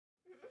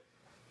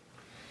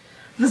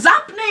What's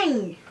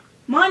happening?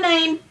 My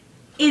name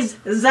is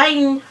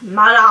Zayn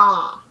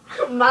Mala.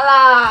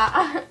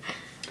 Mala.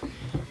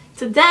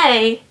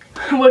 Today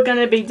we're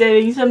gonna be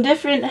doing some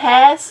different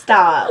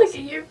hairstyles. Look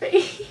at your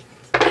face.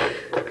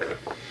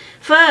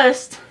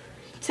 First,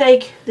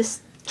 take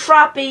this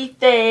trappy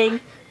thing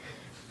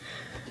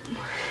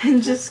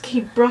and just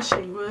keep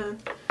brushing.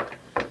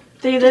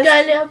 Do this.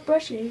 Got a little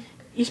brushy.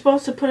 You're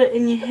supposed to put it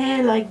in your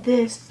hair like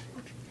this,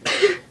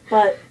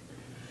 but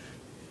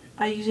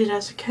I use it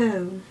as a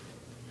comb.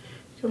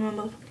 Come on,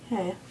 motherfucking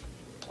hair.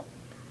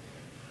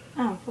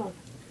 Oh, fuck.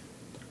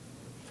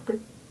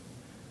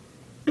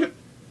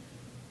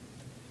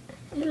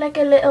 It's like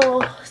a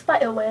little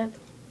spider web.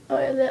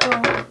 Or a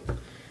little...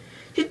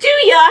 To do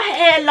your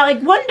hair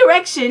like One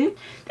Direction,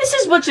 this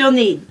is what you'll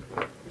need.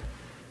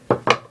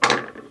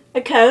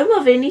 A comb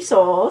of any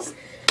sort,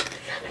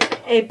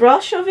 a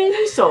brush of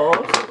any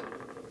sort,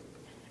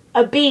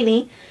 a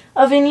beanie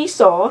of any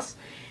sort,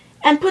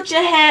 and put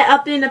your hair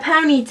up in a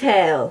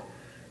ponytail.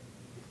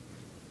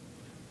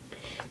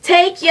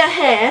 Take your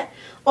hair,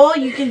 or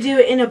you can do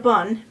it in a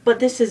bun, but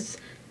this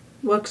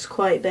works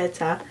quite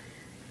better.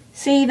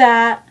 See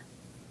that?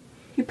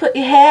 You put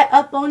your hair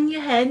up on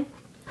your head,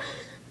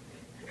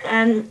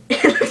 and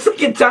it looks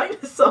like a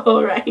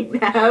dinosaur right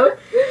now.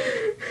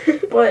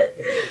 But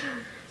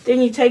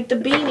then you take the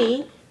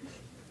beanie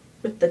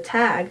with the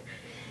tag,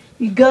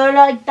 you go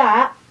like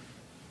that,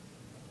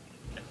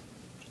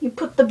 you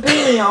put the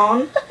beanie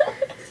on,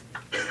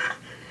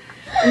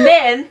 and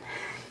then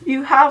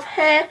you have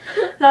hair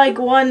like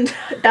One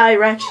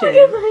Direction.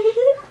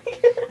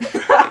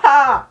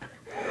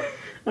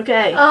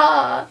 Okay.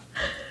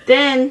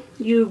 Then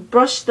you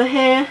brush the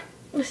hair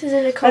This is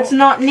in a comb. that's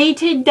not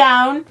knitted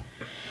down,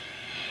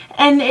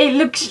 and it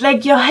looks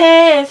like your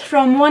hair is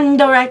from One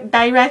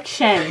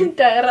Direction.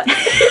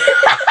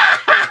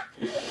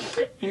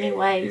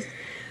 Anyways,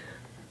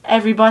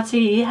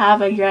 everybody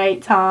have a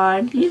great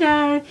time. You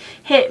know,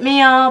 hit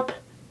me up.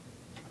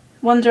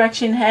 One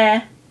Direction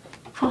hair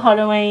for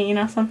Halloween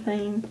or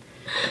something.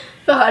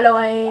 For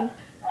Halloween.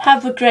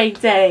 Have a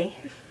great day.